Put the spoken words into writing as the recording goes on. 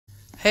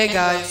Hey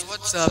guys,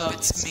 what's up?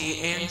 It's me,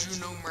 Andrew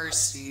No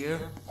Mercy,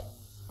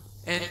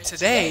 and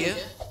today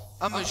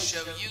I'm gonna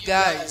show you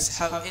guys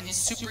how in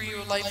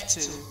Superhero Life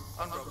 2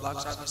 on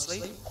Roblox,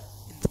 obviously,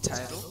 in the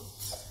title,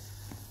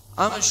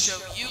 I'm gonna show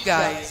you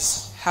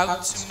guys how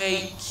to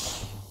make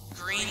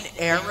Green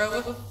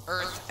Arrow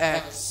Earth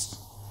X.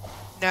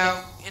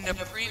 Now, in a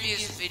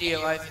previous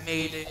video, I've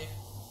made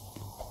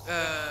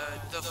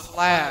the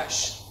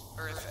Flash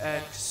Earth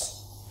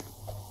X,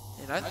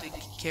 and I think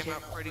it came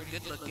out pretty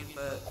good looking,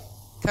 but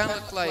kind of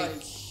looked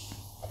like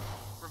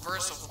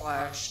Reversal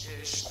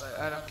Flash-ish, but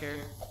I don't care.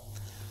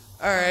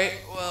 Alright,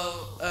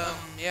 well,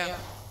 yeah.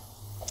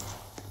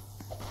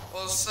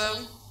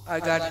 Also,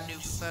 I got a new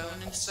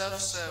phone and stuff,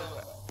 so,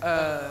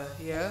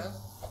 yeah.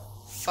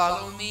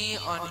 Follow me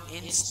on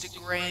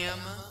Instagram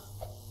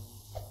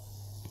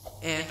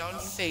and on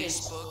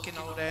Facebook and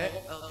all that.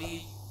 I'll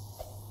be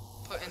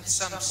putting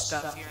some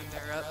stuff here and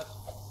there up.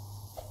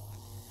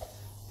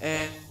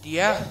 And,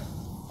 yeah.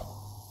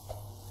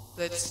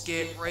 Let's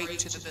get right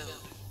to the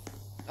build.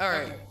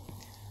 Alright,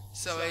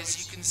 so as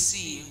you can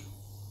see,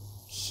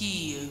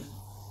 he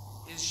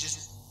is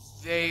just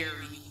very,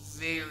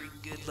 very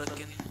good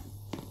looking.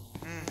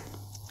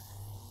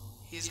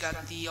 He's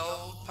got the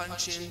old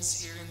punch-ins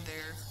here and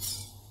there.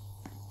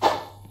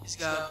 He's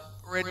got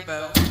red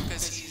bow,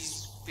 because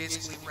he's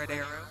basically red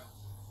arrow.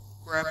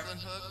 Grappling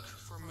hook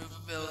for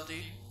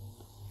movability.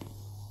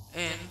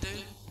 And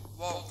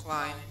wall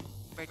climb.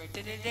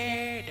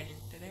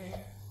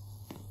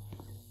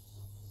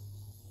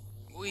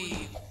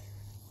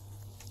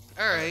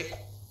 Alright.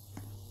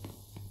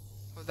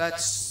 Well,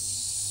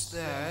 that's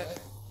that.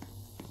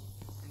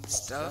 And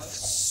stuff,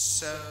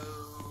 so...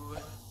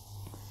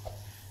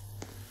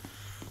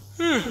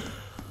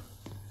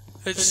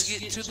 let's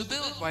get to the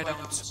build, why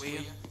don't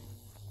we?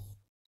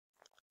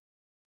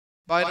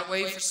 By the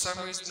way, for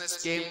some reason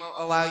this game won't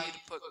allow you to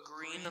put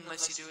green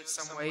unless you do it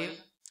some way.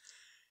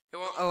 It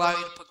won't allow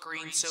you to put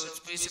green, so it's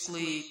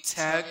basically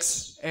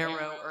tags,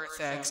 arrow, earth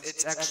X.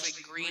 It's actually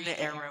green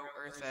arrow,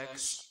 earth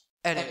X.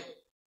 Edit.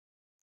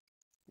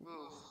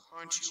 Ooh,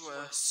 aren't you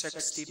a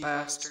sexy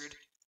bastard?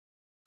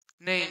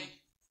 Name.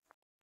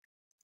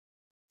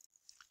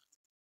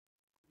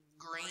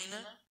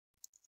 Green.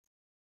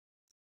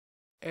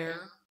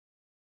 Air.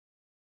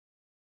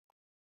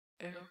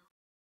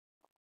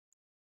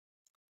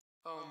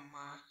 Oh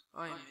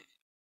my,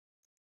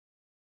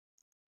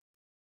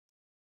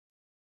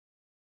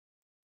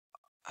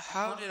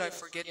 how did I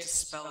forget to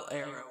spell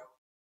arrow?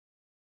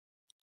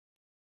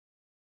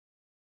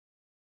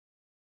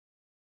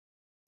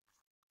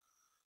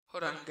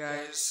 Hold on,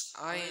 guys.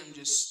 I am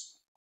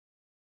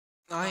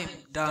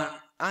done.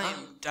 I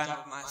am done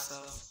with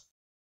myself.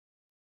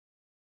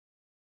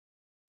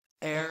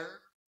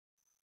 Air.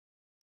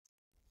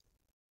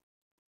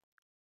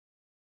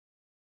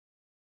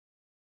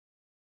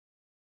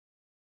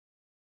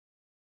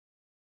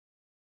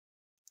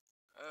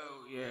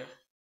 Oh, yeah.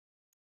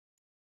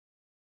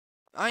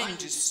 I am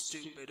just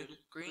stupid.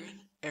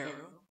 Green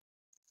arrow.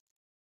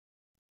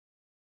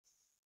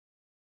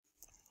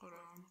 Hold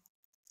on.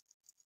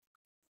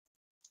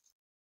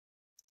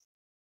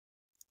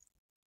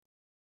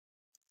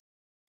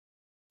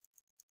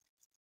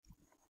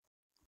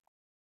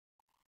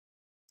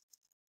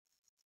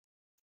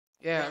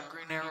 Yeah,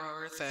 Green Arrow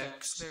Earth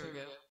X. There we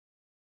go.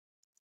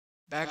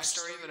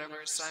 Backstory, whatever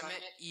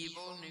assignment.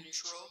 Evil,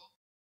 neutral.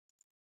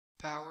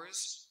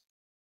 Powers.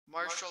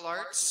 Martial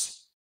arts.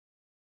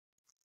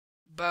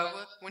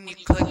 Bow. When you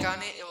click on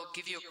it, it will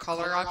give you a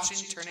color option.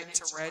 Turn it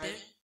to red.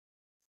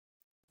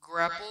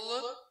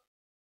 Grapple.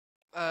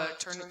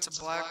 Turn it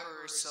to black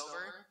or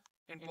silver.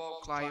 And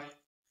wall climb.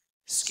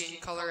 Skin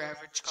color,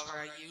 average color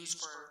I use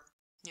for,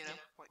 you know,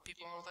 white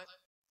people and all that.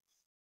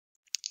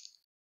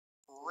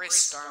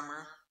 Wrist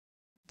armor.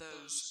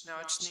 Those. Now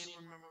I just need to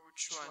remember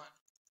which one.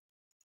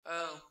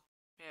 Oh.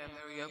 Yeah,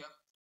 there we go.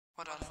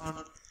 Hold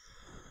on.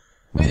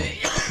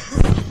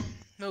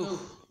 No.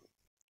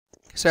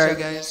 Sorry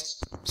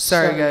guys.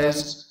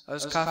 I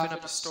was coughing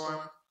up a storm.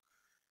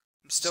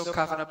 I'm still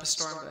coughing up a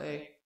storm, but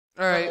hey.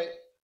 Alright.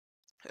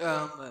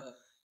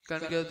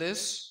 Gonna go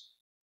this.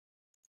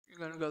 You're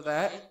gonna go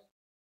that.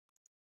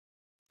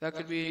 That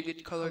could be a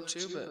good color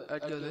too, but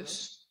I'd go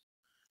this.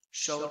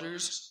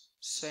 Shoulders,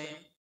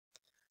 same.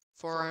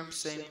 Forearms,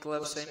 same.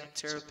 Gloves, same.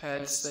 Material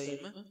pads,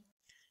 same.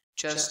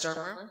 Chest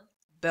armor.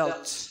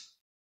 Belt.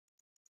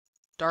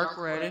 Dark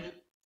red.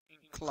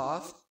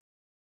 Cloth.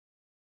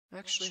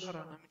 Actually, hold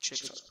on, let me check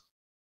something.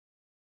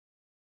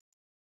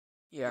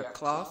 Yeah,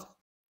 cloth.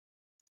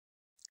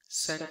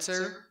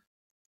 Center.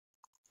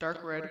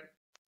 Dark red.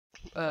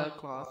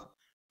 Cloth.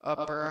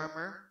 Upper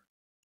armor.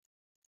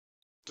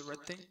 The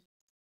red thing.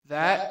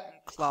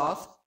 That.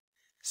 Cloth.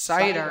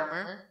 Side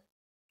armor.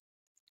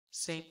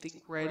 Same thing,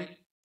 red.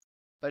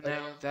 But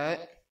now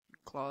that.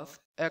 Cloth.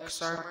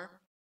 X armor.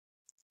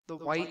 The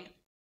white.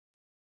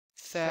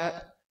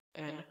 Fat.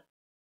 And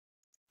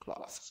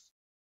cloth.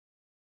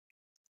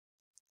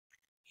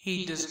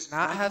 He does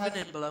not have an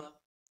emblem.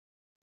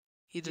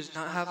 He does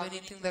not have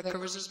anything that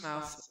covers his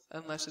mouth,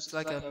 unless it's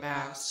like a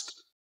mask.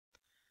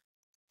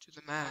 to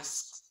the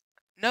mask.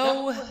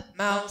 No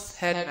mouth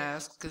head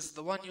mask, because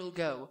the one you'll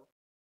go.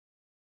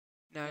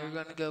 Now you're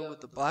gonna go with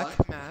the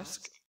black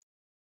mask.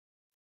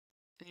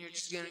 And you're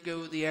just gonna go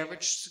with the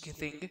average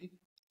thing.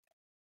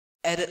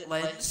 Edit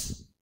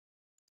lens.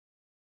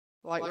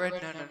 Light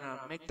red? No.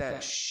 Make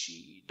that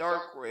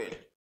dark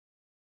red.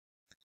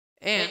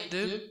 And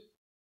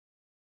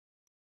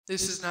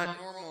this is not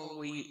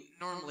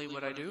normally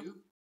what I do.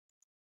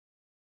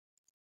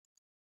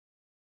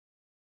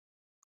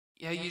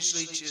 Yeah, I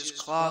usually choose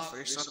cloth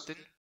or something.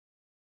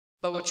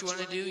 But what you want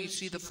to do, you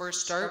see the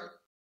first start?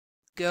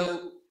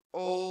 Go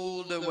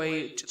all the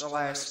way to the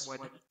last one.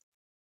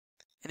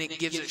 And it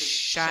gives a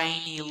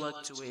shiny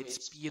look to it.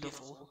 It's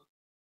beautiful.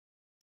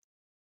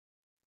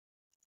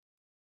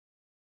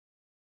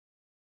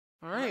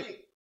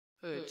 Alright.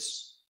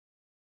 Hoods.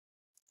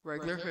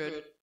 Regular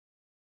hood.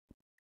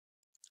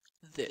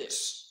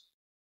 This.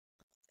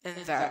 And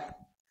that.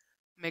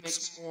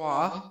 Makes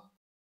moi.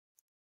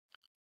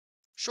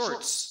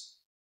 Shorts.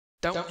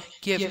 Don't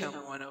give him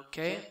one,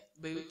 okay?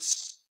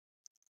 Boots.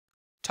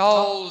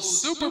 Tall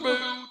super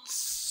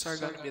boots are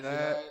going to be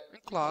that.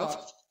 And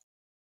cloth.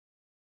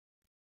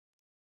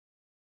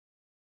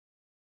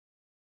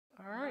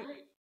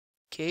 Alright.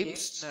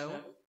 Capes, no.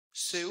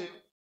 Suit.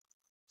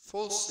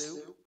 Full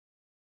suit.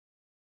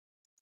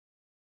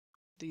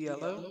 The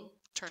yellow.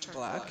 Turn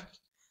black.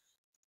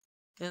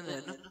 And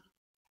then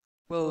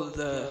we'll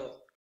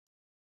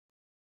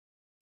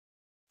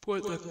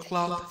put the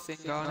cloth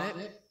thing on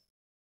it.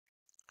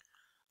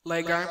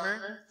 Leg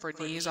armor for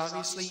knees,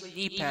 obviously.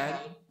 Knee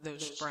pad,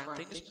 those brown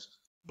things.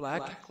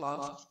 Black and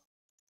cloth.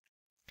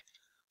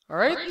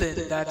 Alright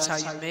then, that's how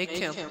you make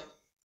him.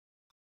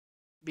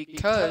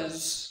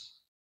 Because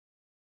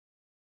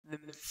the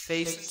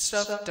face and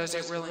stuff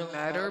doesn't really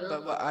matter,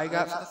 but what I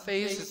got for the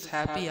face is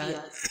happy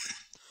eyes.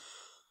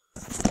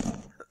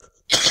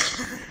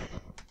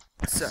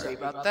 Sorry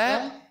about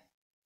that.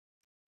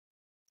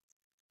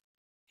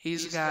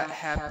 He's got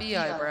happy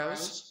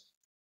eyebrows.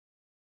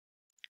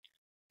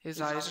 His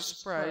eyes are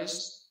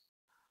surprised,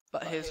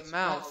 but his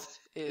mouth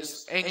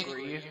is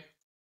angry.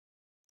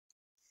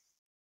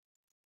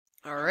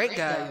 Alright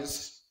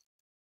guys,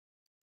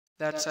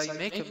 that's how you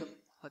make him.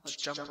 Let's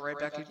jump right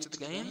back into the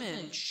game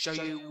and show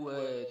you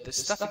the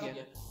stuff again.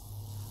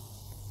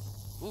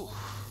 Ooh.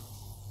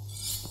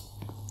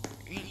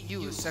 Ain't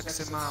you a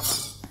sexy mama?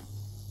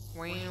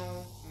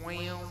 Wow,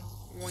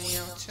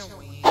 to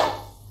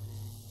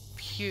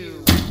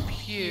pew,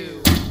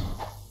 pew.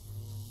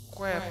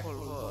 Grapple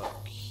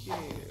hook. Yeah.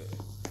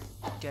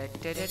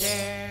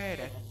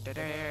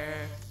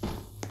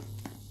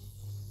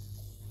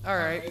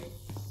 Alright.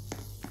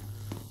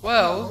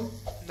 Well,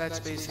 that's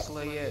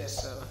basically it,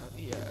 so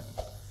yeah.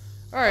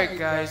 Alright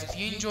guys, if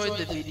you enjoyed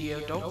the video,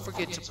 don't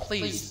forget to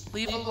please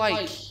leave a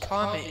like,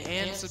 comment,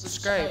 and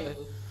subscribe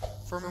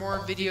for more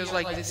videos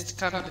like this to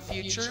come in the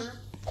future.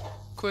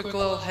 Quick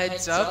little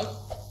heads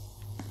up.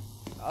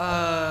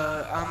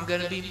 I'm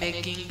gonna be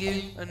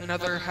making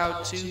another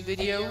how-to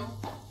video.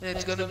 And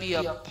it's gonna be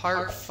a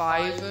part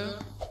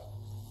 5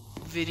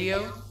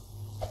 video,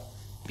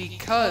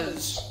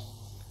 because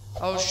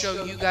I'll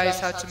show you guys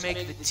how to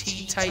make the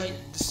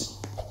T-Titans.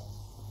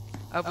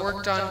 I've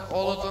worked on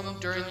all of them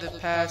during the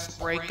past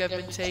break I've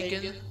been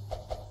taking,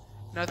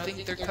 and I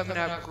think they're coming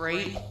out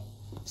great.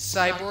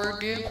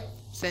 Cyborg,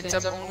 since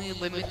I'm only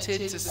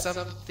limited to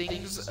some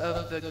things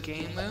of the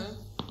game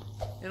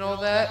and all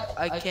that,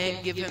 I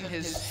can't give him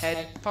his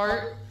head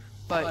part,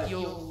 but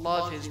you'll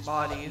love his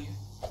body.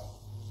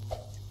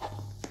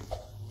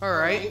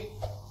 Alright,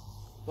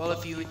 well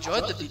if you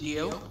enjoyed the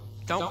video,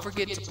 don't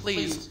forget to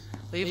please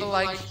leave a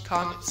like,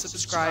 comment,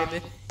 subscribe,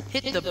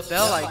 hit the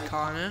bell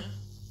icon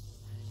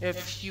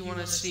if you want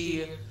to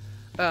see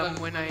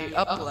when I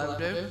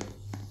upload.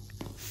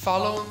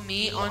 Follow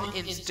me on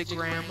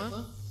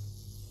Instagram,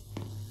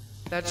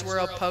 that's where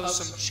I'll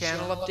post some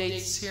channel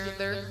updates here and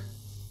there.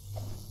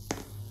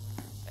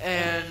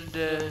 And,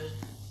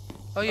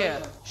 oh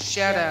yeah,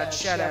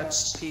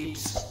 shoutouts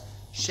peeps.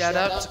 Shout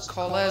out to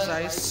Cole's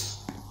Ice.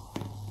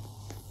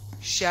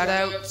 Shout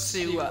out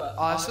to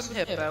Awesome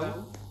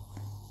Hippo.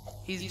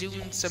 He's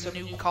doing some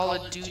new Call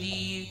of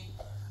Duty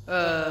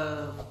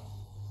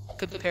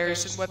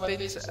comparison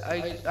weapons,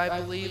 I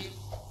believe.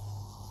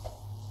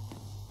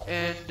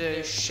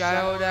 And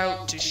shout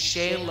out to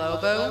Shay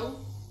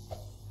Lobo.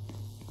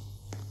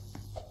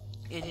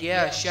 And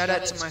yeah, shout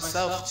out to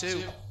myself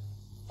too.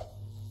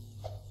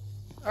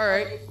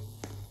 Alright.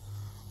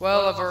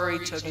 Well, I've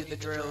already told you the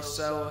drill,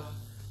 so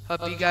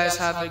hope you guys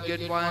have a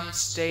good one.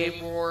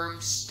 Stay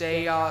warm,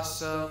 stay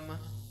awesome.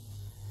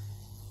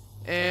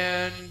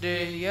 And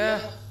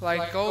yeah,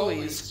 like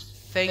always,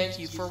 thank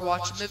you for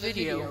watching the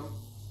video.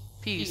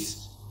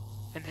 Peace,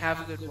 and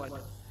have a good one.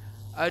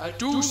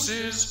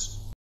 Deuces.